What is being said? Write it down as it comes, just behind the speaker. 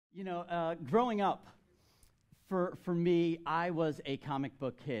Growing up, for me, I was a comic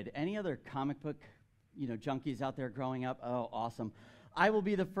book kid. Any other comic book, junkies out there growing up? Oh, awesome. I will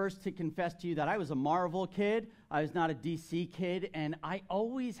be the first to confess to you that I was a Marvel kid. I was not a DC kid, and I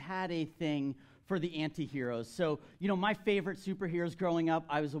always had a thing for the anti-heroes. So, my favorite superheroes growing up,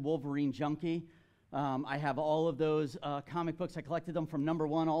 I was a Wolverine junkie. I have all of those comic books. I collected them from number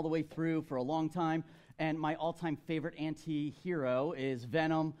 1 all the way through for a long time. And my all-time favorite anti-hero is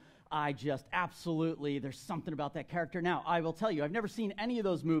Venom. I just absolutely, there's something about that character. Now, I will tell you, I've never seen any of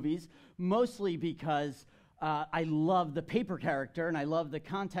those movies, mostly because I love the paper character and I love the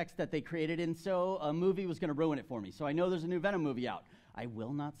context that they created, and so a movie was going to ruin it for me. So I know there's a new Venom movie out. I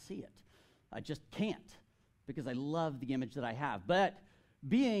will not see it. I just can't, because I love the image that I have. But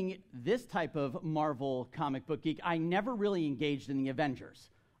being this type of Marvel comic book geek, I never really engaged in the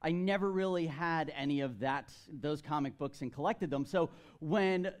Avengers. I never really had any of those comic books and collected them. So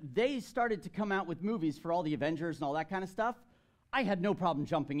when they started to come out with movies for all the Avengers and all that kind of stuff, I had no problem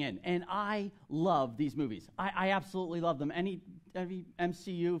jumping in. And I love these movies. I absolutely love them. Any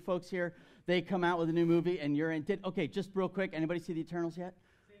MCU folks here, they come out with a new movie and you're in. Okay, just real quick, anybody see the Eternals yet?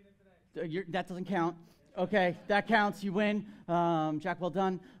 That doesn't count. Okay, that counts. You win. Jack, well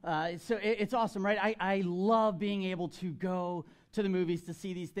done. So it's awesome, right? I love being able to go to the movies to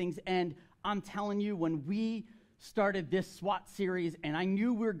see these things. And I'm telling you, when we started this SWAT series and I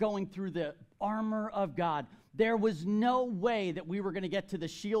knew we were going through the armor of God, there was no way that we were going to get to the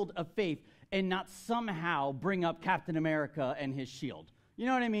shield of faith and not somehow bring up Captain America and his shield. You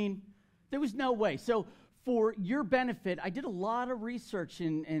know what I mean? There was no way. So for your benefit, I did a lot of research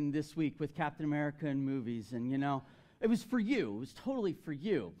in this week with Captain America and movies, and, it was for you. It was totally for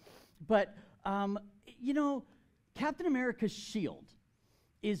you. But, Captain America's shield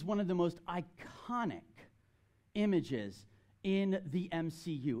is one of the most iconic images in the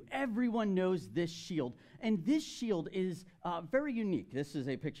MCU. Everyone knows this shield, and this shield is very unique. This is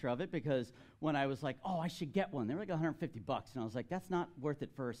a picture of it because when I was like, oh, I should get one, they were like $150, and I was like, that's not worth it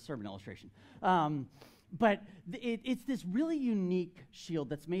for a sermon illustration. But it's this really unique shield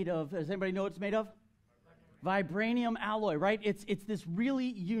that's made of, does anybody know what it's made of? Vibranium alloy, right? It's this really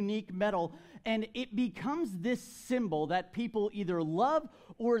unique metal, and it becomes this symbol that people either love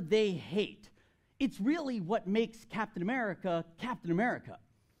or they hate. It's really what makes Captain America Captain America.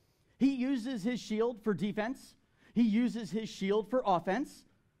 He uses his shield for defense. He uses his shield for offense.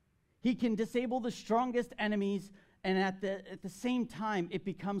 He can disable the strongest enemies, and at the same time, it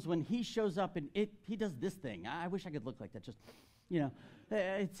becomes when he shows up and he does this thing. I wish I could look like that. Just,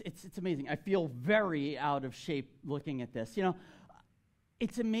 it's amazing. I feel very out of shape looking at this.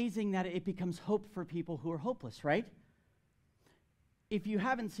 It's amazing that it becomes hope for people who are hopeless, right? If you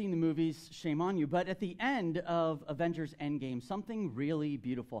haven't seen the movies, shame on you, but at the end of Avengers Endgame, something really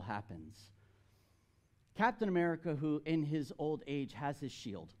beautiful happens. Captain America, who in his old age has his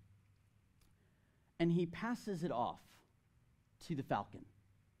shield, and he passes it off to the Falcon.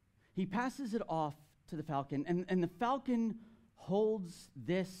 He passes it off to the Falcon, and the Falcon holds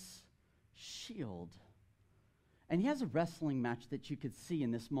this shield. And he has a wrestling match that you could see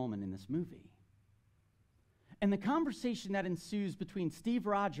in this moment in this movie. And the conversation that ensues between Steve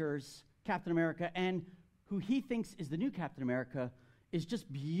Rogers, Captain America, and who he thinks is the new Captain America is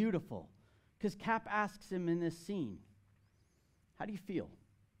just beautiful. Because Cap asks him in this scene, how do you feel?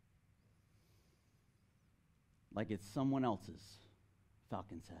 Like it's someone else's,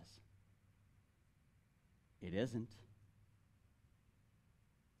 Falcon says. It isn't.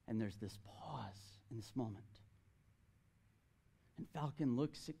 And there's this pause in this moment. And Falcon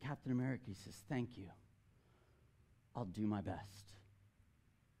looks at Captain America. He says, thank you. I'll do my best.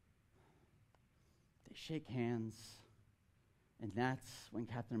 They shake hands. And that's when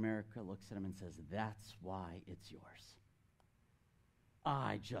Captain America looks at him and says, that's why it's yours.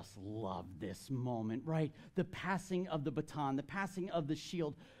 I just love this moment, right? The passing of the baton, the passing of the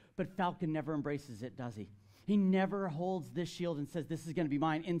shield. But Falcon never embraces it, does he? He never holds this shield and says, this is going to be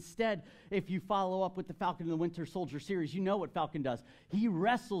mine. Instead, if you follow up with the Falcon and the Winter Soldier series, you know what Falcon does. He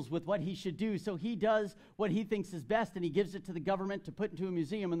wrestles with what he should do. So he does what he thinks is best, and he gives it to the government to put into a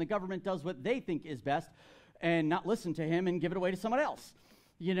museum, and the government does what they think is best and not listen to him and give it away to someone else.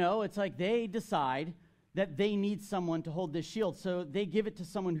 It's like they decide that they need someone to hold this shield, so they give it to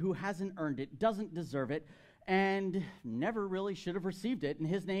someone who hasn't earned it, doesn't deserve it, and never really should have received it. And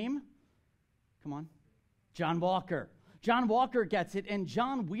his name? Come on. John Walker. John Walker gets it, and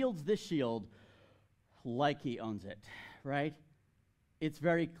John wields this shield like he owns it, right? It's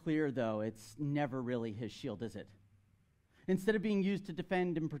very clear, though, it's never really his shield, is it? Instead of being used to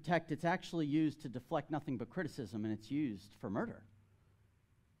defend and protect, it's actually used to deflect nothing but criticism, and it's used for murder.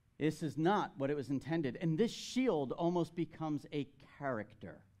 This is not what it was intended. And this shield almost becomes a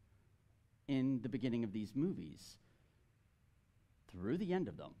character in the beginning of these movies, through the end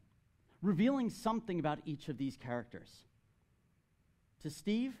of them, revealing something about each of these characters. To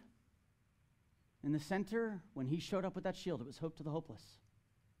Steve, in the center, when he showed up with that shield, it was hope to the hopeless.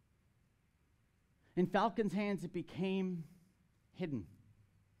 In Falcon's hands, it became hidden.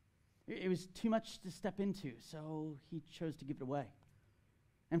 It was too much to step into, so he chose to give it away.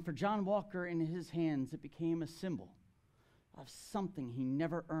 And for John Walker, in his hands, it became a symbol of something he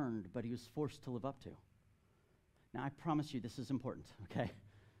never earned, but he was forced to live up to. Now, I promise you this is important, okay?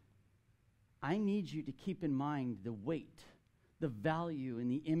 I need you to keep in mind the weight, the value,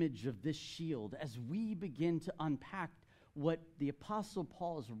 and the image of this shield as we begin to unpack what the Apostle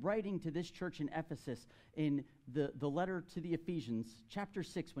Paul is writing to this church in Ephesus in the letter to the Ephesians, chapter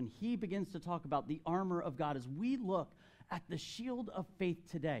 6, when he begins to talk about the armor of God. As we look at the shield of faith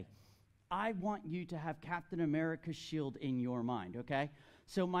today, I want you to have Captain America's shield in your mind, okay?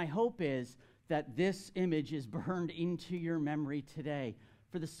 So my hope is that this image is burned into your memory today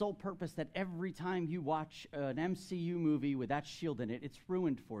for the sole purpose that every time you watch an MCU movie with that shield in it, it's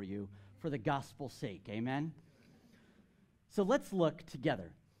ruined for you for the gospel's sake, amen? So let's look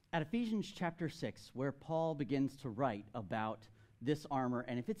together at Ephesians chapter 6, where Paul begins to write about this armor.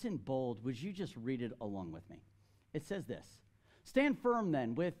 And if it's in bold, would you just read it along with me? It says this: "Stand firm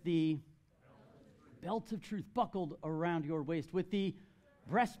then with the belt of truth buckled around your waist, with the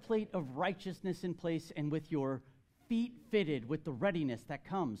breastplate of righteousness in place, and with your feet fitted with the readiness that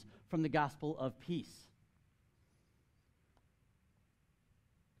comes from the gospel of peace."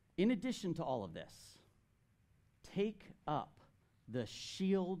 In addition to all of this, take up the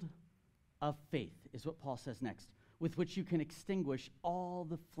shield of faith, is what Paul says next, with which you can extinguish all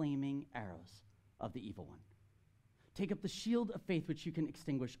the flaming arrows of the evil one. Take up the shield of faith, which you can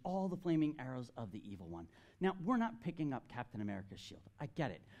extinguish all the flaming arrows of the evil one. Now, we're not picking up Captain America's shield. I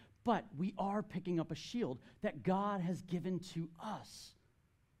get it. But we are picking up a shield that God has given to us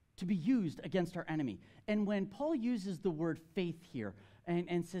to be used against our enemy. And when Paul uses the word faith here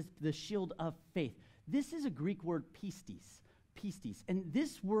and says the shield of faith, this is a Greek word pistis. And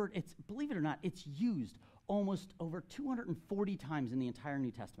this word, it's, believe it or not, it's used almost over 240 times in the entire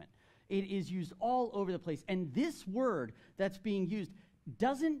New Testament. It is used all over the place. And this word that's being used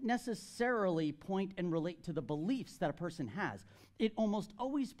doesn't necessarily point and relate to the beliefs that a person has. It almost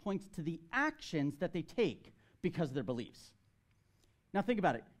always points to the actions that they take because of their beliefs. Now think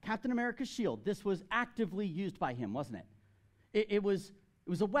about it. Captain America's shield, this was actively used by him, wasn't it? It was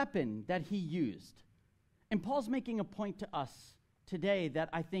a weapon that he used. And Paul's making a point to us today that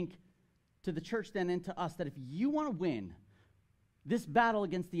I think to the church then and to us, that if you want to win this battle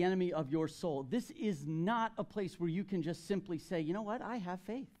against the enemy of your soul, this is not a place where you can just simply say, you know what, I have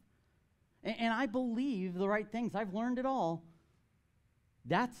faith. And I believe the right things. I've learned it all.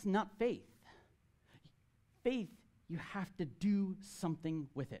 That's not faith. Faith, you have to do something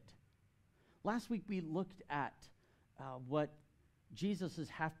with it. Last week we looked at what Jesus'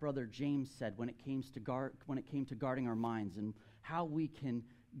 half-brother James said when it came to guarding our minds and how we can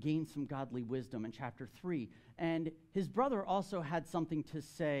gain some godly wisdom in chapter 3. And his brother also had something to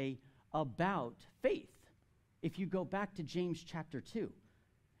say about faith. If you go back to James chapter 2.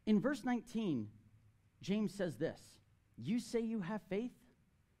 In verse 19, James says this: "You say you have faith,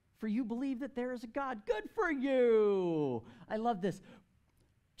 for you believe that there is a God. Good for you." I love this.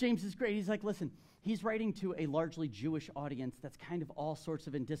 James is great. He's like, listen, he's writing to a largely Jewish audience that's kind of all sorts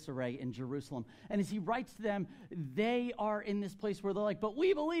of in disarray in Jerusalem. And as he writes to them, they are in this place where they're like, but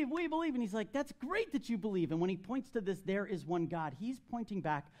we believe. And he's like, that's great that you believe. And when he points to this, there is one God, he's pointing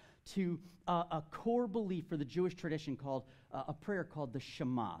back to a core belief for the Jewish tradition called a prayer called the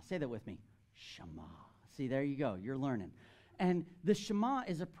Shema. Say that with me. Shema. See, there you go. You're learning. And the Shema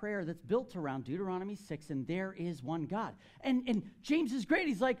is a prayer that's built around Deuteronomy 6, and there is one God. And James is great.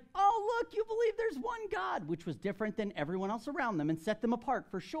 He's like, oh, look, you believe there's one God, which was different than everyone else around them and set them apart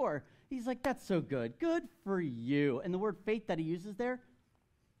for sure. He's like, that's so good. Good for you. And the word faith that he uses there,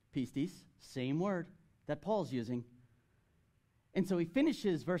 pistis, same word that Paul's using. And so he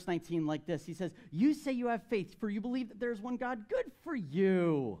finishes verse 19 like this. He says, you say you have faith, for you believe that there's one God. Good for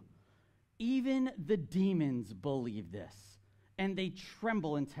you. Even the demons believe this, and they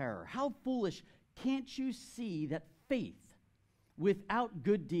tremble in terror. How foolish. Can't you see that faith without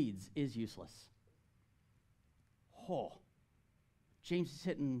good deeds is useless? Oh, James is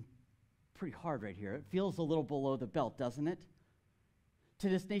hitting pretty hard right here. It feels a little below the belt, doesn't it? To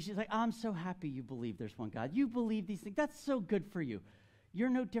this nation, he's like, I'm so happy you believe there's one God. You believe these things. That's so good for you.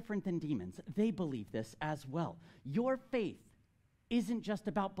 You're no different than demons. They believe this as well. Your faith isn't just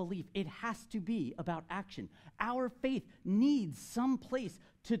about belief. It has to be about action. Our faith needs some place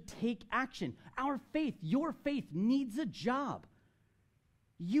to take action. Our faith, your faith, needs a job.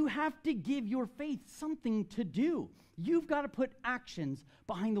 You have to give your faith something to do. You've got to put actions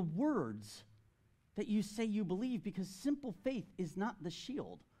behind the words that you say you believe, because simple faith is not the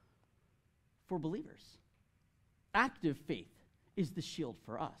shield for believers. Active faith is the shield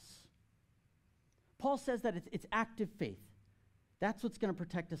for us. Paul says that it's active faith. That's what's going to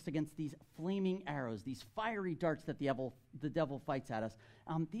protect us against these flaming arrows, these fiery darts that the devil fights at us.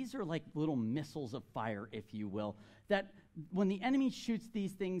 These are like little missiles of fire, if you will, that when the enemy shoots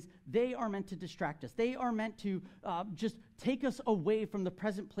these things, they are meant to distract us. They are meant to just take us away from the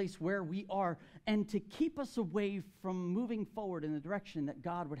present place where we are and to keep us away from moving forward in the direction that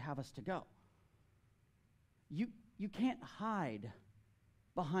God would have us to go. You can't hide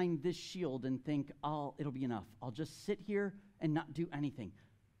behind this shield and think, it'll be enough. I'll just sit here and not do anything.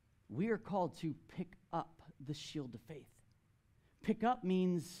 We are called to pick up the shield of faith. Pick up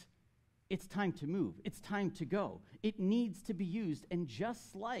means it's time to move. It's time to go. It needs to be used. And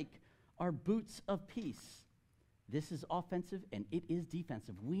just like our boots of peace, this is offensive and it is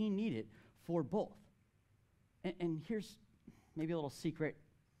defensive. We need it for both. And here's maybe a little secret.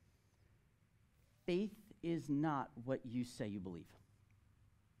 Faith is not what you say you believe.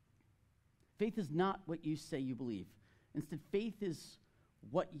 Faith is not what you say you believe. Instead, faith is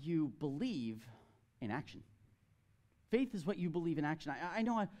what you believe in action. Faith is what you believe in action. I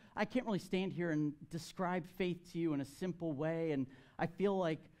know I can't really stand here and describe faith to you in a simple way, and I feel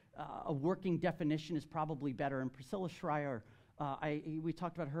like a working definition is probably better. And Priscilla Schreier, we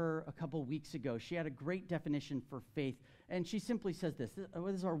talked about her a couple weeks ago. She had a great definition for faith, and she simply says this.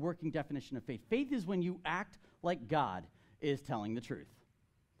 This is our working definition of faith. Faith is when you act like God is telling the truth.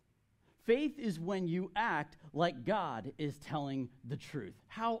 Faith is when you act like God is telling the truth.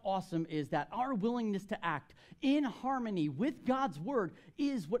 How awesome is that? Our willingness to act in harmony with God's word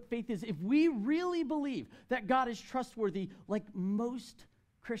is what faith is. If we really believe that God is trustworthy, like most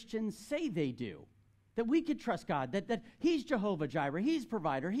Christians say they do, that we could trust God, that he's Jehovah Jireh, he's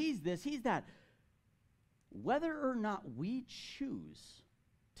provider, he's this, he's that, whether or not we choose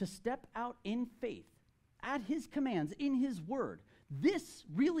to step out in faith at his commands, in his word, this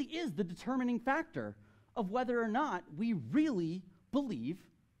really is the determining factor of whether or not we really believe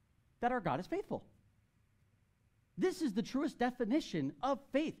that our God is faithful. This is the truest definition of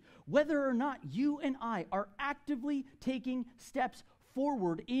faith. Whether or not you and I are actively taking steps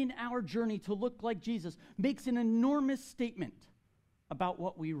forward in our journey to look like Jesus makes an enormous statement about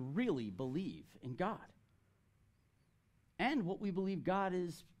what we really believe in God and what we believe God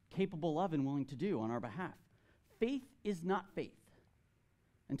is capable of and willing to do on our behalf. Faith is not faith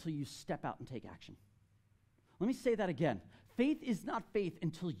until you step out and take action. Let me say that again. Faith is not faith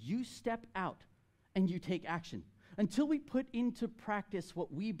until you step out and you take action. Until we put into practice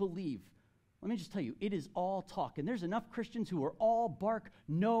what we believe. Let me just tell you, it is all talk. And there's enough Christians who are all bark,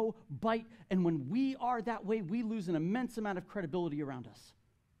 no bite. And when we are that way, we lose an immense amount of credibility around us.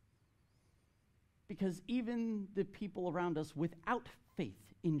 Because even the people around us without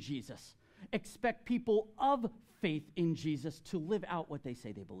faith in Jesus expect people of faith in Jesus to live out what they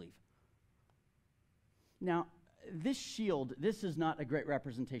say they believe. Now, this shield, this is not a great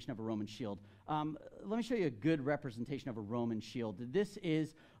representation of a Roman shield. Let me show you a good representation of a Roman shield. This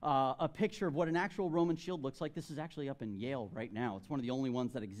is a picture of what an actual Roman shield looks like. This is actually up in Yale right now. It's one of the only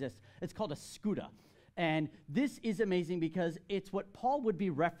ones that exists. It's called a scuda. And this is amazing because it's what Paul would be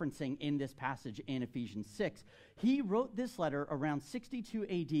referencing in this passage in Ephesians 6. He wrote this letter around 62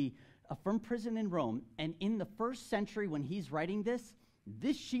 AD from prison in Rome. And in the first century when he's writing this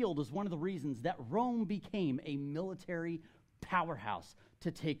shield is one of the reasons that Rome became a military powerhouse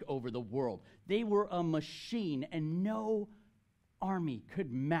to take over the world. They were a machine, and no army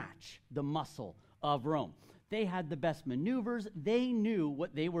could match the muscle of Rome. They had the best maneuvers. They knew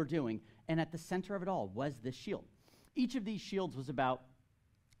what they were doing. And at the center of it all was this shield. Each of these shields was about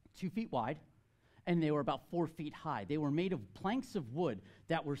 2 feet wide, and they were about 4 feet high. They were made of planks of wood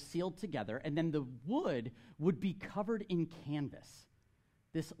that were sealed together, and then the wood would be covered in canvas.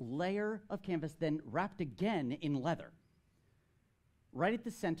 This layer of canvas then wrapped again in leather. Right at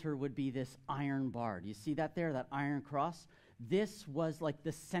the center would be this iron bar. Do you see that there, that iron cross? This was like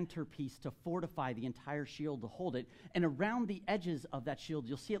the centerpiece to fortify the entire shield to hold it. And around the edges of that shield,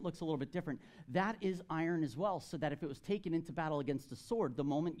 you'll see it looks a little bit different. That is iron as well, so that if it was taken into battle against a sword, the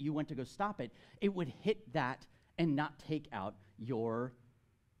moment you went to go stop it, it would hit that and not take out your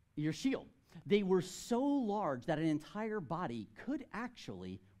shield. They were so large that an entire body could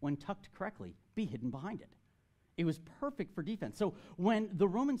actually, when tucked correctly, be hidden behind it. It was perfect for defense. So when the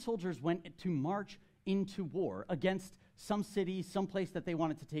Roman soldiers went to march into war against some city, some place that they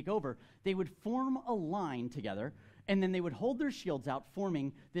wanted to take over, they would form a line together, and then they would hold their shields out,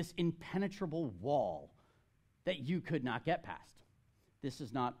 forming this impenetrable wall that you could not get past. This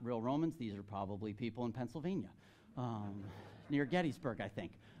is not real Romans. These are probably people in Pennsylvania, near Gettysburg, I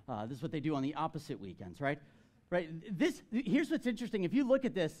think. This is what they do on the opposite weekends, right? Here's what's interesting. If you look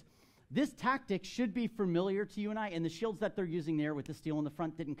at this, this tactic should be familiar to you and I, and the shields that they're using there with the steel in the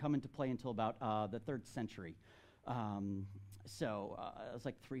front didn't come into play until about the 3rd century. So it was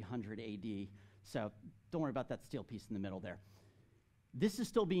like 300 AD. So don't worry about that steel piece in the middle there. This is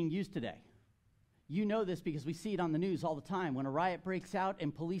still being used today. You know this because we see it on the news all the time. When a riot breaks out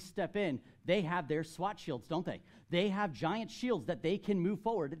and police step in, they have their SWAT shields, don't they? They have giant shields that they can move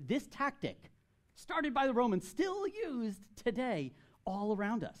forward. This tactic, started by the Romans, still used today all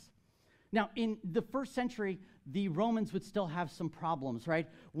around us. Now, in the 1st century, the Romans would still have some problems, right?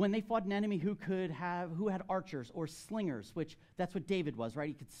 When they fought an enemy who had archers or slingers, which that's what David was, right?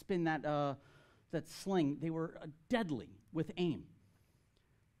 He could spin that sling. They were deadly with aim.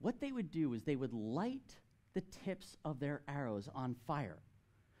 What they would do is they would light the tips of their arrows on fire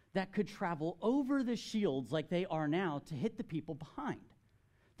that could travel over the shields like they are now to hit the people behind.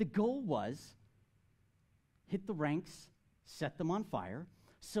 The goal was hit the ranks, set them on fire.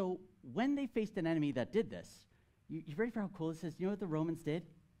 So when they faced an enemy that did this, you ready for how cool this is? You know what the Romans did?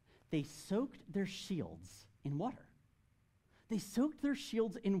 They soaked their shields in water. They soaked their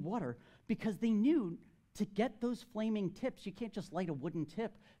shields in water because they knew to get those flaming tips, you can't just light a wooden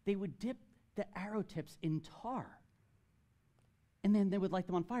tip. They would dip the arrow tips in tar, and then they would light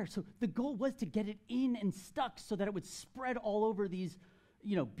them on fire. So the goal was to get it in and stuck so that it would spread all over these,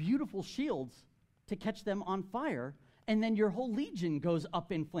 beautiful shields to catch them on fire, and then your whole legion goes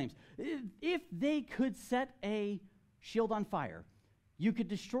up in flames. If they could set a shield on fire, you could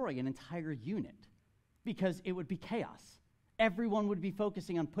destroy an entire unit because it would be chaos. Everyone would be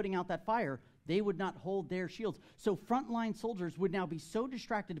focusing on putting out that fire. They would not hold their shields. So frontline soldiers would now be so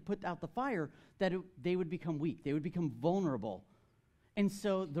distracted to put out the fire that they would become weak. They would become vulnerable. And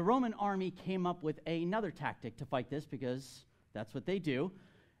so the Roman army came up with another tactic to fight this because that's what they do.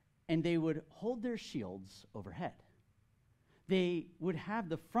 And they would hold their shields overhead. They would have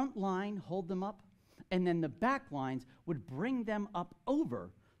the front line hold them up, and then the back lines would bring them up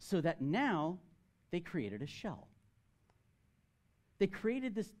over so that now they created a shell. They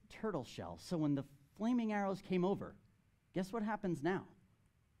created this turtle shell, so when the flaming arrows came over, guess what happens now?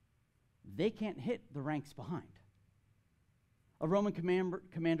 They can't hit the ranks behind. A Roman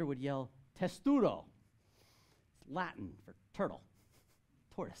commander would yell, testuro. It's Latin for turtle,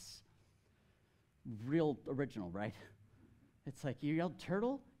 tortoise. Real original, right? It's like, you yelled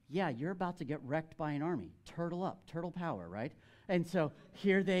turtle? Yeah, you're about to get wrecked by an army. Turtle up, turtle power, right? And so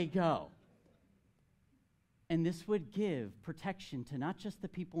here they go. And this would give protection to not just the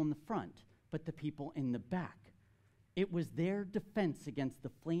people in the front, but the people in the back. It was their defense against the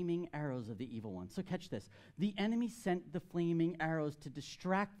flaming arrows of the evil one. So catch this. The enemy sent the flaming arrows to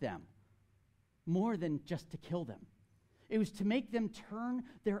distract them more than just to kill them. It was to make them turn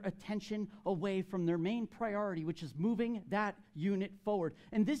their attention away from their main priority, which is moving that unit forward.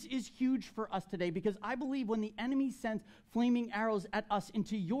 And this is huge for us today because I believe when the enemy sends flaming arrows at us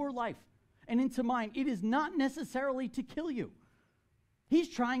into your life, and into mine, it is not necessarily to kill you. He's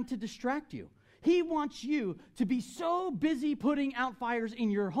trying to distract you. He wants you to be so busy putting out fires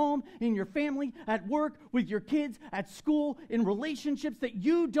in your home, in your family, at work, with your kids, at school, in relationships, that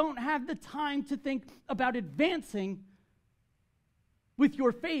you don't have the time to think about advancing with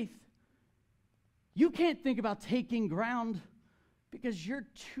your faith. You can't think about taking ground because you're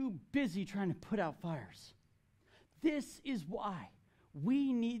too busy trying to put out fires. This is why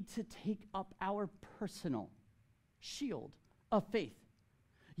we need to take up our personal shield of faith.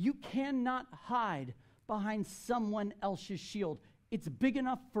 You cannot hide behind someone else's shield. It's big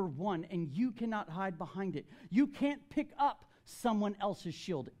enough for one, and you cannot hide behind it. You can't pick up someone else's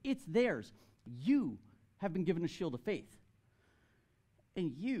shield. It's theirs. You have been given a shield of faith,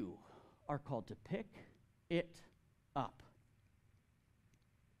 and you are called to pick it up.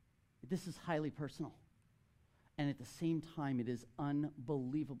 This is highly personal. And at the same time, it is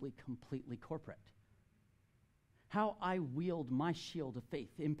unbelievably completely corporate. How I wield my shield of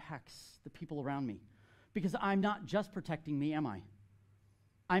faith impacts the people around me. Because I'm not just protecting me, am I?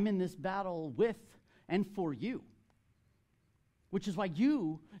 I'm in this battle with and for you. Which is why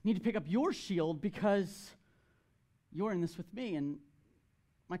you need to pick up your shield, because you're in this with me. And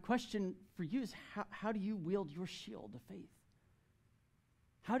my question for you is, how do you wield your shield of faith?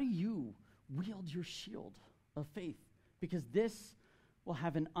 How do you wield your shield of faith, because this will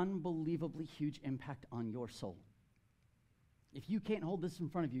have an unbelievably huge impact on your soul. If you can't hold this in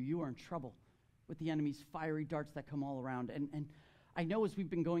front of you, you are in trouble with the enemy's fiery darts that come all around. And I know as we've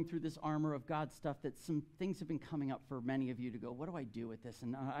been going through this armor of God stuff that some things have been coming up for many of you to go, what do I do with this?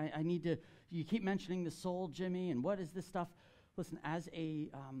 And I need to, you keep mentioning the soul, Jimmy, and what is this stuff? Listen, as a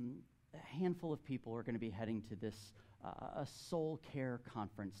handful of people are going to be heading to this a soul care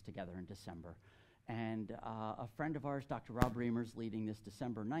conference together in December. And a friend of ours, Dr. Rob Reamer's leading this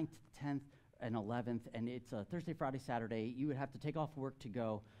December 9th, 10th, and 11th, and it's a Thursday, Friday, Saturday. You would have to take off work to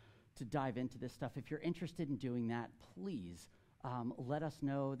go to dive into this stuff. If you're interested in doing that, please let us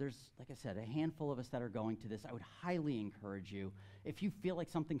know. There's, like I said, a handful of us that are going to this. I would highly encourage you. If you feel like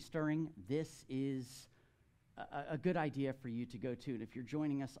something's stirring, this is a good idea for you to go to. And if you're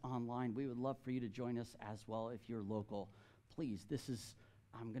joining us online, we would love for you to join us as well if you're local. Please, this is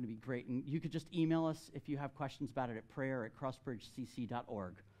going to be great. And you could just email us if you have questions about it at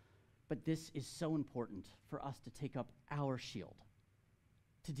prayer@crossbridgecc.org. But this is so important for us to take up our shield,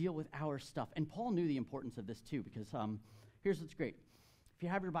 to deal with our stuff. And Paul knew the importance of this too, because here's what's great. If you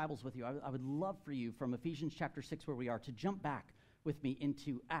have your Bibles with you, I would love for you from Ephesians chapter 6, where we are, to jump back with me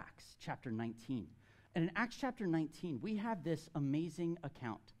into Acts chapter 19. And in Acts chapter 19, we have this amazing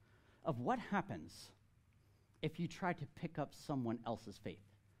account of what happens if you try to pick up someone else's faith.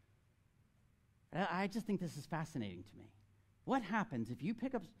 I just think this is fascinating to me. What happens if you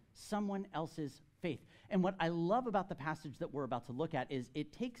pick up someone else's faith? And what I love about the passage that we're about to look at is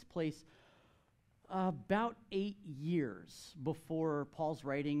it takes place about 8 years before Paul's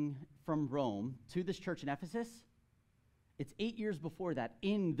writing from Rome to this church in Ephesus. It's 8 years before that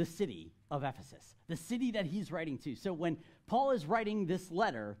in the city of Ephesus, the city that he's writing to. So when Paul is writing this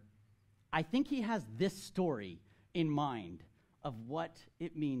letter, I think he has this story in mind of what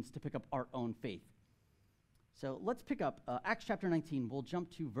it means to pick up our own faith. So let's pick up Acts chapter 19. We'll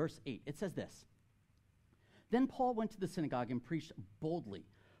jump to verse 8. It says this: Then Paul went to the synagogue and preached boldly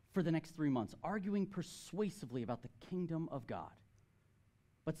for the next 3 months, arguing persuasively about the kingdom of God.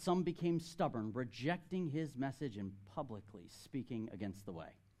 But some became stubborn, rejecting his message and publicly speaking against the way.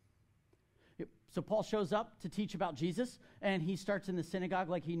 So Paul shows up to teach about Jesus, and he starts in the synagogue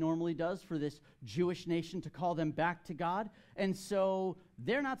like he normally does for this Jewish nation to call them back to God. And so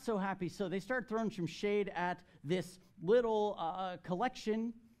they're not so happy, so they start throwing some shade at this little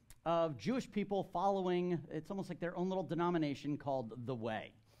collection of Jewish people following, it's almost like their own little denomination called the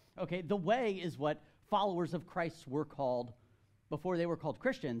Way. Okay, the Way is what followers of Christ were called before they were called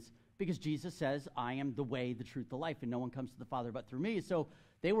Christians, because Jesus says, I am the way, the truth, the life, and no one comes to the Father but through me. So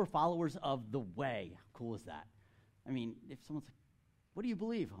they were followers of the Way. How cool is that? I mean, if someone's like, what do you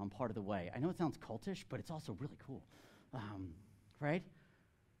believe? I'm part of the Way. I know it sounds cultish, but it's also really cool, right?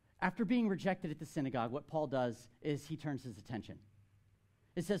 After being rejected at the synagogue, what Paul does is he turns his attention.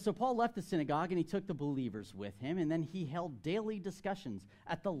 It says, so Paul left the synagogue and he took the believers with him, and then he held daily discussions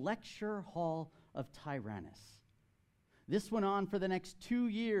at the lecture hall of Tyrannus. This went on for the next 2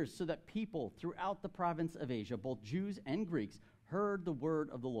 years, so that people throughout the province of Asia, both Jews and Greeks, heard the word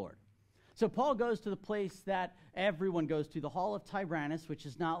of the Lord. So Paul goes to the place that everyone goes to, the Hall of Tyrannus, which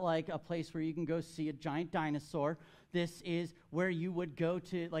is not like a place where you can go see a giant dinosaur. This is where you would go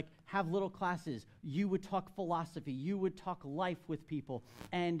to have little classes. You would talk philosophy. You would talk life with people.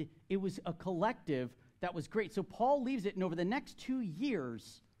 And it was a collective that was great. So Paul leaves it, and over the next 2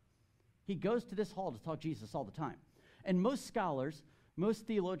 years, he goes to this hall to talk Jesus all the time. And most scholars, most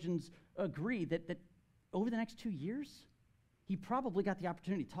theologians agree that over the next 2 years, he probably got the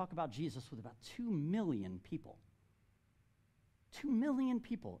opportunity to talk about Jesus with about 2 million people. 2 million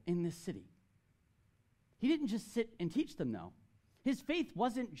people in this city. He didn't just sit and teach them, though. His faith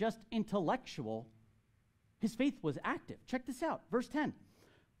wasn't just intellectual. His faith was active. Check this out. Verse 10.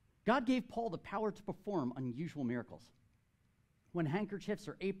 God gave Paul the power to perform unusual miracles. When handkerchiefs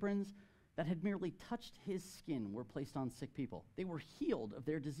or aprons that had merely touched his skin were placed on sick people, they were healed of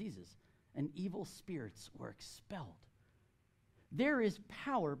their diseases, and evil spirits were expelled. There is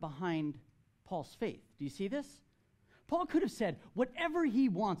power behind Paul's faith. Do you see this? Paul could have said whatever he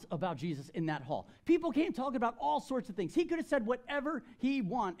wants about Jesus in that hall. People came talking about all sorts of things. He could have said whatever he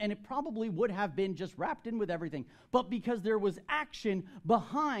want, and it probably would have been just wrapped in with everything. But because there was action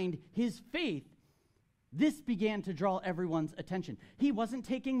behind his faith, this began to draw everyone's attention. He wasn't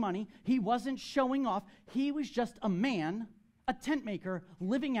taking money. He wasn't showing off. He was just a man, a tent maker,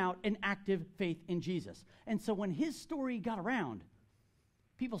 living out an active faith in Jesus. And so when his story got around,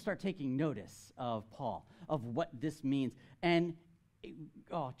 people start taking notice of Paul, of what this means. And,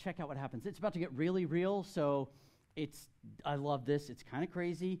 check out what happens. It's about to get really real, so I love this. It's kind of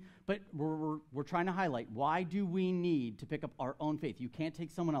crazy, but we're trying to highlight, why do we need to pick up our own faith? You can't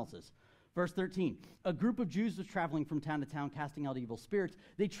take someone else's. Verse 13, a group of Jews was traveling from town to town, casting out evil spirits.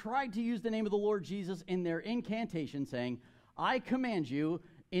 They tried to use the name of the Lord Jesus in their incantation, saying, I command you,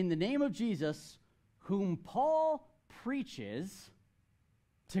 in the name of Jesus, whom Paul preaches,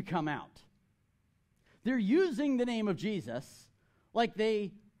 to come out. They're using the name of Jesus like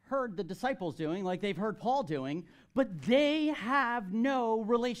they heard the disciples doing, like they've heard Paul doing, but they have no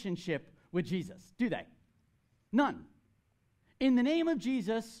relationship with Jesus, do they? None. In the name of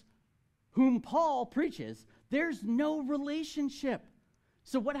Jesus, whom Paul preaches, there's no relationship.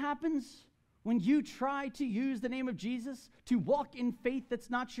 So what happens when you try to use the name of Jesus to walk in faith that's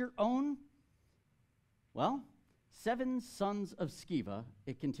not your own? Well, 7 sons of Sceva,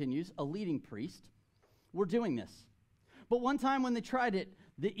 it continues, a leading priest, were doing this. But one time when they tried it,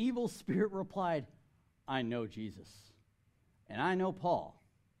 the evil spirit replied, I know Jesus, and I know Paul,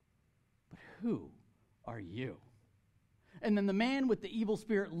 but who are you? And then the man with the evil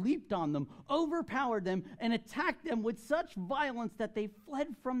spirit leaped on them, overpowered them, and attacked them with such violence that they fled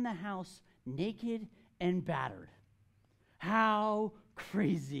from the house naked and battered. How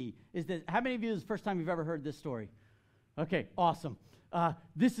crazy is this? How many of you, this is the first time you've ever heard this story? Okay, awesome.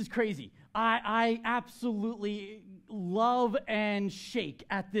 This is crazy. I absolutely love and shake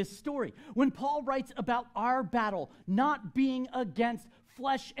at this story. When Paul writes about our battle not being against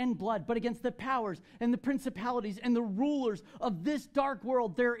flesh and blood, but against the powers and the principalities and the rulers of this dark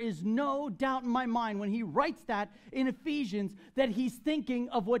world, there is no doubt in my mind when he writes that in Ephesians that he's thinking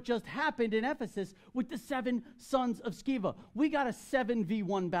of what just happened in Ephesus with the 7 sons of Sceva. We got a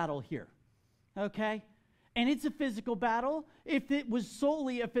 7v1 battle here, okay? And it's a physical battle. If it was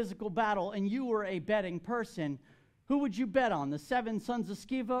solely a physical battle and you were a betting person, who would you bet on, the 7 sons of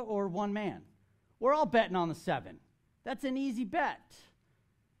Sceva or one man? We're all betting on the 7. That's an easy bet.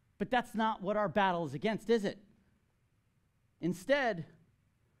 But that's not what our battle is against, is it? Instead,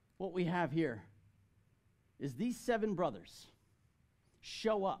 what we have here is these 7 brothers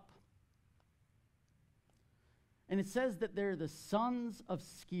show up. And it says that they're the sons of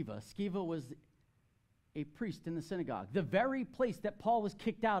Sceva. Sceva was a priest in the synagogue, the very place that Paul was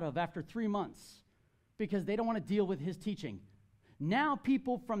kicked out of after 3 months because they don't want to deal with his teaching. Now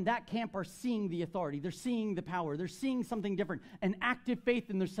people from that camp are seeing the authority. They're seeing the power. They're seeing something different, an active faith,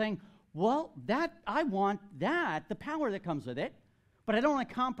 and they're saying, well, I want that, the power that comes with it, but I don't want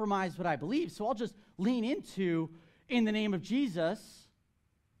to compromise what I believe, so I'll just lean into, in the name of Jesus,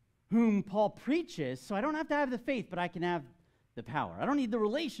 whom Paul preaches, so I don't have to have the faith, but I can have the power. I don't need the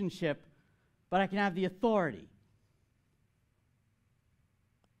relationship, but I can have the authority.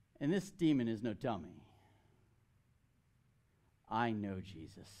 And this demon is no dummy. I know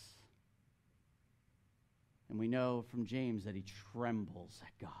Jesus. And we know from James that he trembles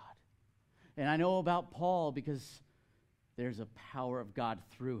at God. And I know about Paul because there's a power of God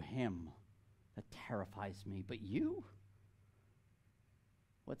through him that terrifies me. But you?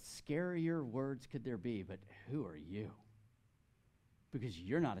 What scarier words could there be but who are you? Because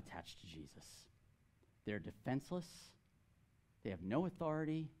you're not attached to Jesus. They're defenseless. They have no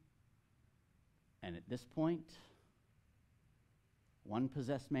authority. And at this point, one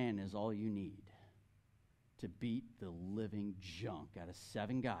possessed man is all you need to beat the living junk out of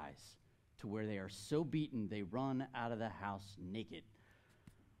 7 guys to where they are so beaten they run out of the house naked.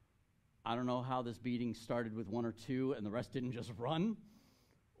 I don't know how this beating started with 1 or 2 and the rest didn't just run,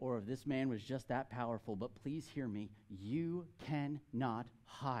 or if this man was just that powerful, but please hear me. You cannot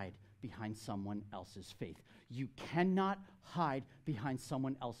hide behind someone else's faith. You cannot hide behind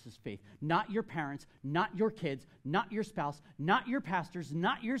someone else's faith. Not your parents, not your kids, not your spouse, not your pastors,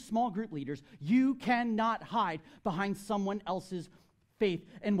 not your small group leaders. You cannot hide behind someone else's faith.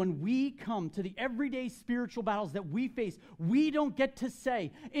 And when we come to the everyday spiritual battles that we face, we don't get to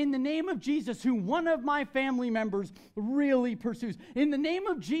say, in the name of Jesus, who one of my family members really pursues. In the name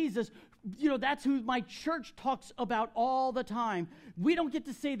of Jesus, that's who my church talks about all the time. We don't get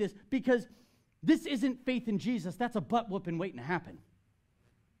to say this because this isn't faith in Jesus. That's a butt whooping waiting to happen.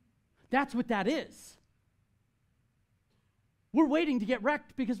 That's what that is. We're waiting to get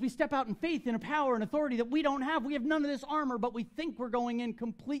wrecked because we step out in faith in a power and authority that we don't have. We have none of this armor, but we think we're going in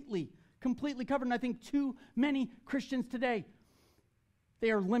completely covered. And I think too many Christians today, they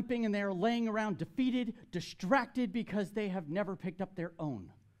are limping and they are laying around defeated, distracted because they have never picked up their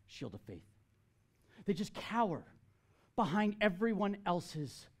own shield of faith. They just cower behind everyone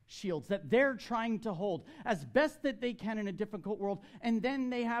else's shields that they're trying to hold as best that they can in a difficult world, and then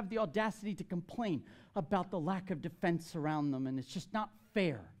they have the audacity to complain about the lack of defense around them, and it's just not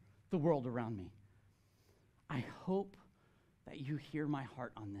fair, the world around me. I hope that you hear my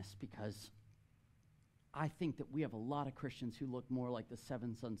heart on this, because I think that we have a lot of Christians who look more like the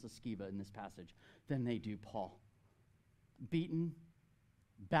 7 sons of Sceva in this passage than they do Paul. Beaten,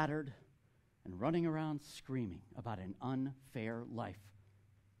 battered, and running around screaming about an unfair life.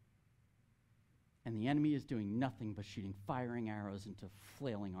 And the enemy is doing nothing but shooting firing arrows into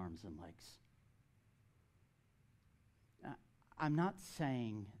flailing arms and legs. I'm not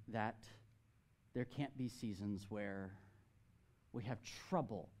saying that there can't be seasons where we have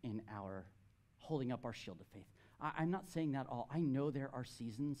trouble in our holding up our shield of faith. I'm not saying that at all. I know there are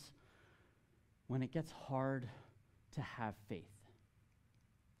seasons when it gets hard to have faith.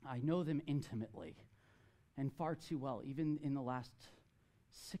 I know them intimately and far too well. Even in the last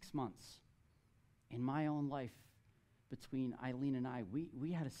 6 months in my own life, between Eileen and I,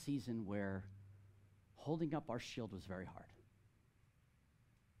 we had a season where holding up our shield was very hard.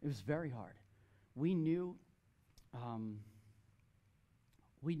 It was very hard. We knew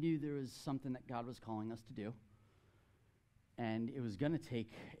there was something that God was calling us to do, and it was going to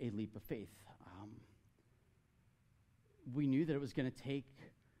take a leap of faith. We knew that it was going to take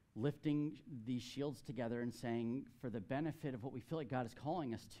lifting these shields together and saying, for the benefit of what we feel like God is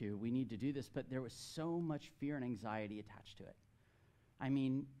calling us to, we need to do this, but there was so much fear and anxiety attached to it. I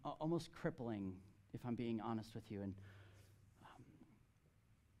mean, almost crippling, if I'm being honest with you. And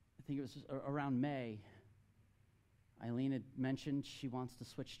I think it was around May, Eileen had mentioned she wants to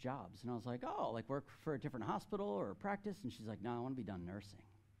switch jobs. And I was like, oh, like work for a different hospital or practice? And she's like, no, I want to be done nursing.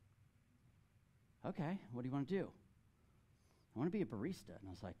 Okay, what do you want to do? I want to be a barista. And I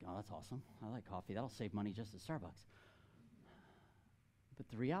was like, oh, that's awesome. I like coffee. That'll save money just at Starbucks. But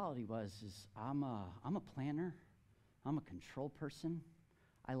the reality is I'm a planner. I'm a control person.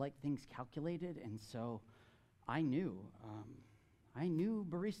 I like things calculated. And so I knew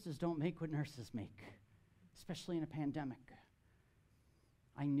baristas don't make what nurses make, especially in a pandemic.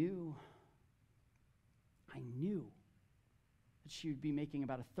 I knew that she would be making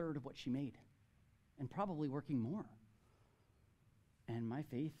about 1/3 of what she made and probably working more. And my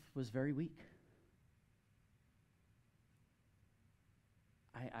faith was very weak.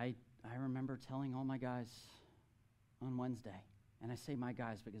 I remember telling all my guys on Wednesday, and I say my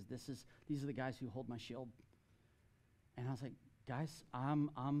guys because these are the guys who hold my shield. And I was like, guys,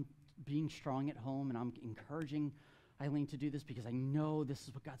 I'm being strong at home, and I'm encouraging Eileen to do this because I know this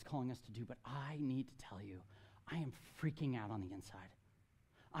is what God's calling us to do, but I need to tell you, I am freaking out on the inside.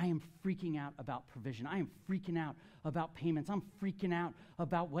 I am freaking out about provision. I am freaking out about payments. I'm freaking out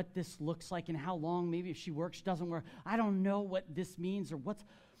about what this looks like and how long, maybe if she works, she doesn't work. I don't know what this means or what's...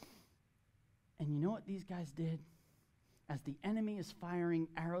 And you know what these guys did? As the enemy is firing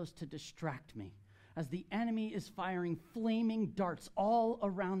arrows to distract me, as the enemy is firing flaming darts all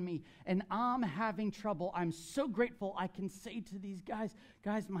around me, and I'm having trouble, I'm so grateful I can say to these guys,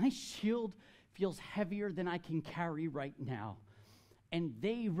 my shield feels heavier than I can carry right now. And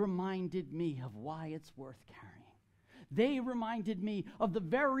they reminded me of why it's worth carrying. They reminded me of the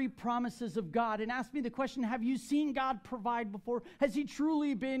very promises of God and asked me the question, have you seen God provide before? Has he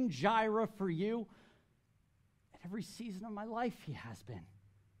truly been Jireh for you? At every season of my life, he has been.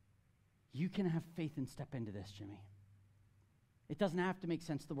 You can have faith and step into this, Jimmy. It doesn't have to make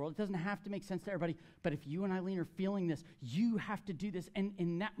sense to the world. It doesn't have to make sense to everybody. But if you and Eileen are feeling this, you have to do this. And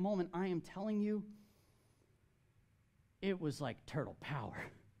in that moment, I am telling you, it was like turtle power,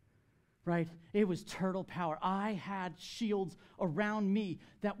 right? It was turtle power. I had shields around me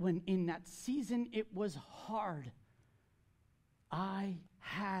that when in that season it was hard, I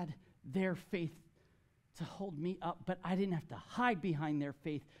had their faith to hold me up, but I didn't have to hide behind their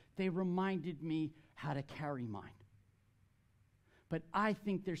faith. They reminded me how to carry mine. But I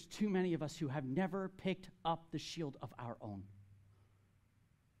think there's too many of us who have never picked up the shield of our own.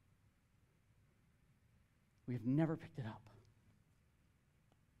 We have never picked it up.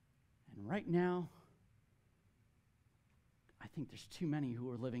 And right now, I think there's too many who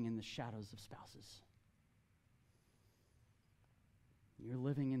are living in the shadows of spouses. You're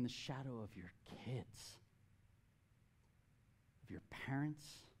living in the shadow of your kids, of your parents.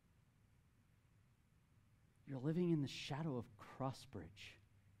 You're living in the shadow of Crossbridge.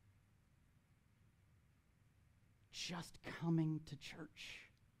 Just coming to church.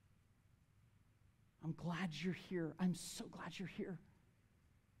 I'm glad you're here. I'm so glad you're here.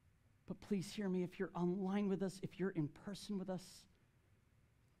 But please hear me, if you're online with us, if you're in person with us,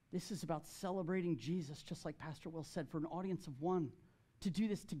 this is about celebrating Jesus, just like Pastor Will said, for an audience of one, to do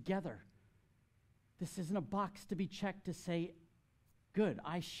this together. This isn't a box to be checked to say, good,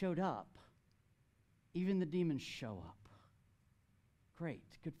 I showed up. Even the demons show up. Great,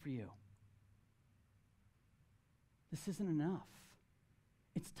 good for you. This isn't enough.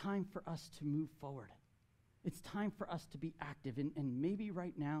 It's time for us to move forward. It's time for us to be active. And maybe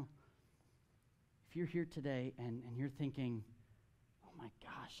right now, if you're here today and you're thinking, oh my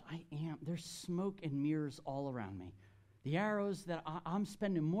gosh, there's smoke and mirrors all around me. The arrows that I'm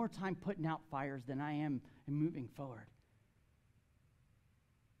spending more time putting out fires than I am in moving forward.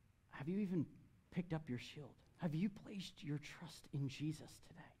 Have you even picked up your shield? Have you placed your trust in Jesus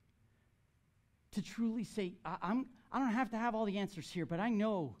today? To truly say, I don't have to have all the answers here, but I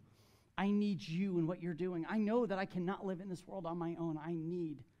know I need you and what you're doing. I know that I cannot live in this world on my own. I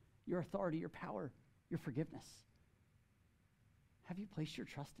need your authority, your power, your forgiveness. Have you placed your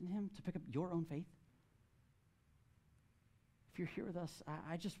trust in him to pick up your own faith? If you're here with us,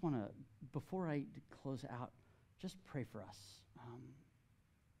 I just want to, before I close out, just pray for us.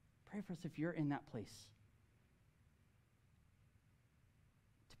 Pray for us if you're in that place.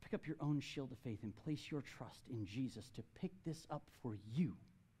 To pick up your own shield of faith and place your trust in Jesus to pick this up for you.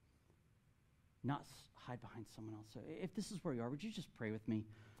 Not hide behind someone else. So if this is where you are, would you just pray with me?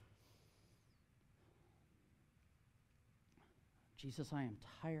 Jesus, I am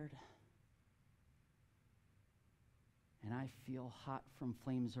tired. And I feel hot from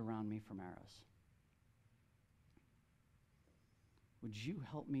flames around me from arrows. Would you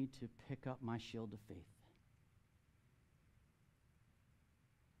help me to pick up my shield of faith?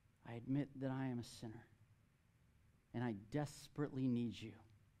 I admit that I am a sinner, and I desperately need you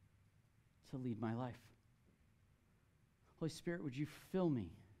to lead my life. Holy Spirit, would you fill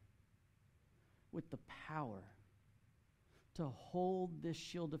me with the power to hold this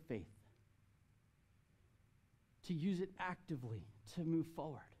shield of faith, to use it actively to move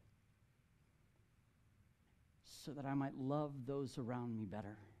forward, so that I might love those around me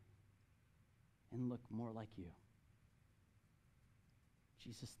better and look more like you.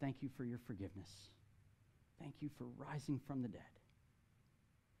 Jesus, thank you for your forgiveness. Thank you for rising from the dead.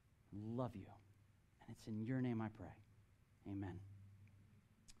 Love you. And it's in your name I pray. Amen.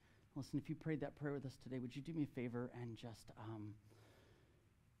 Listen, if you prayed that prayer with us today, would you do me a favor and just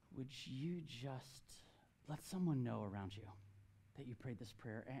let someone know around you that you prayed this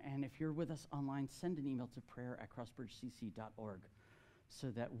prayer? And if you're with us online, send an email to prayer@crossbridgecc.org so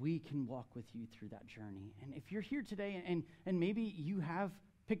that we can walk with you through that journey. And if you're here today and maybe you have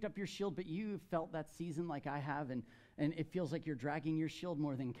picked up your shield, but you felt that season like I have, and it feels like you're dragging your shield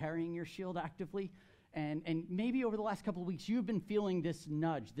more than carrying your shield actively, and maybe over the last couple of weeks you've been feeling this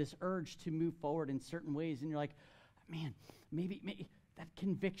nudge, this urge to move forward in certain ways, and you're like, man, maybe that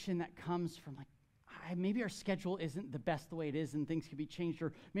conviction that comes from like, maybe our schedule isn't the best the way it is and things can be changed,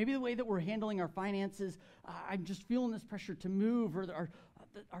 or maybe the way that we're handling our finances, I'm just feeling this pressure to move, or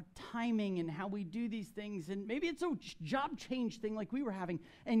our timing and how we do these things, and maybe it's a job change thing like we were having,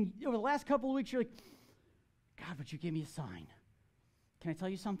 and over the last couple of weeks you're like, God, would you give me a sign? Can I tell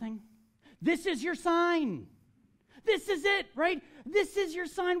you something? This is your sign. This is it, right? This is your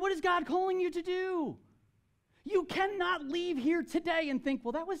sign. What is God calling you to do? You cannot leave here today and think,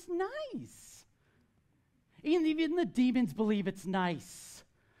 well, that was nice. Even the demons believe it's nice.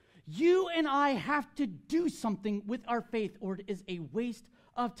 You and I have to do something with our faith, or it is a waste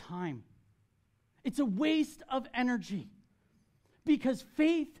of time. It's a waste of energy. Because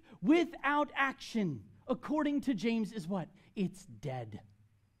faith without action, according to James, is what? It's dead.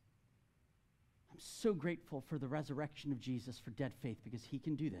 I'm so grateful for the resurrection of Jesus, for dead faith, because he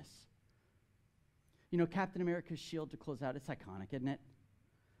can do this. You know, Captain America's shield, to close out, it's iconic, isn't it?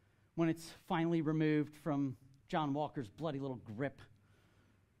 When it's finally removed from John Walker's bloody little grip,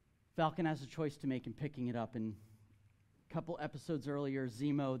 Falcon has a choice to make in picking it up. And a couple episodes earlier,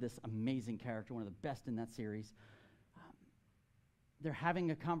 Zemo, this amazing character, one of the best in that series, they're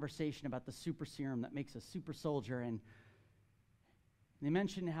having a conversation about the super serum that makes a super soldier, and they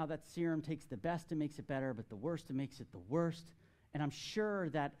mention how that serum takes the best and makes it better, but the worst and makes it the worst. And I'm sure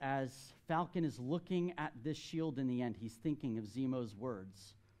that as Falcon is looking at this shield in the end, he's thinking of Zemo's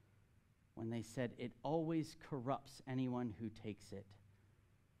words when they said, it always corrupts anyone who takes it.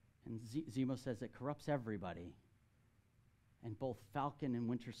 And Zemo says it corrupts everybody. And both Falcon and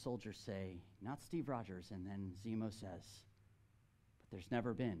Winter Soldier say, not Steve Rogers. And then Zemo says, but there's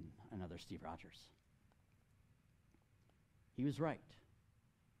never been another Steve Rogers. He was right.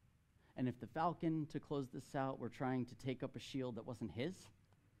 And if the Falcon, to close this out, were trying to take up a shield that wasn't his,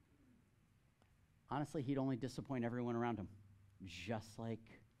 honestly, he'd only disappoint everyone around him, just like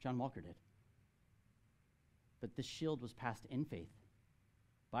John Walker did. But this shield was passed in faith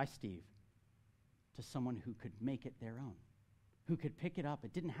by Steve to someone who could make it their own, who could pick it up.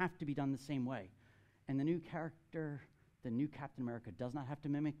 It didn't have to be done the same way. And the new character, the new Captain America, does not have to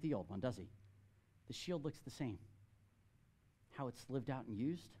mimic the old one, does he? The shield looks the same. how it's lived out and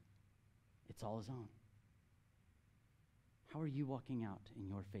used, it's all his own. How are you walking out in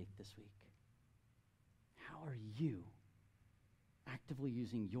your faith this week? How are you actively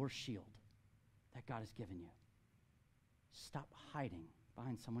using your shield that God has given you? Stop hiding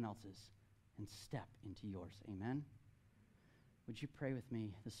behind someone else's and step into yours. Amen? Would you pray with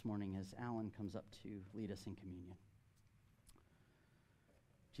me this morning as Alan comes up to lead us in communion?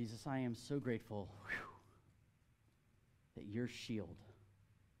 Jesus, I am so grateful that your shield,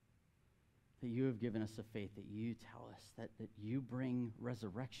 that you have given us a faith, that you tell us that you bring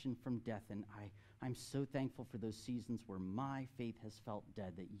resurrection from death. And I'm so thankful for those seasons where my faith has felt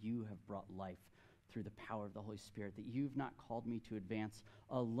dead, that you have brought life through the power of the Holy Spirit, that you've not called me to advance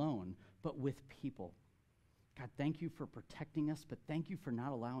alone, but with people. God, thank you for protecting us, but thank you for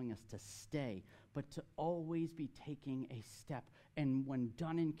not allowing us to stay, but to always be taking a step. And when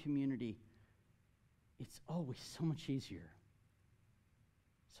done in community, it's always so much easier.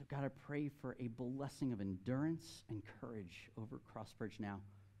 So God, I pray for a blessing of endurance and courage over Crossbridge now,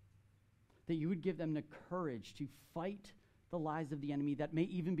 that you would give them the courage to fight the lies of the enemy that may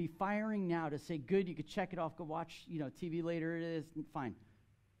even be firing now to say, good, you could check it off, go watch, TV later, it is fine.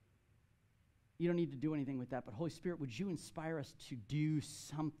 You don't need to do anything with that, but Holy Spirit, would you inspire us to do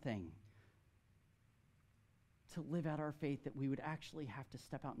something, to live out our faith, that we would actually have to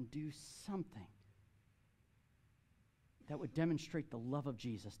step out and do something that would demonstrate the love of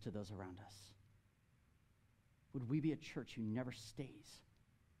Jesus to those around us? Would we be a church who never stays,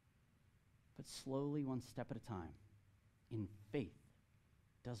 but slowly, one step at a time, in faith,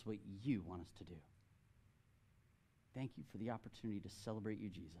 does what you want us to do? Thank you for the opportunity to celebrate you,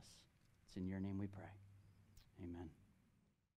 Jesus. It's in your name we pray. Amen.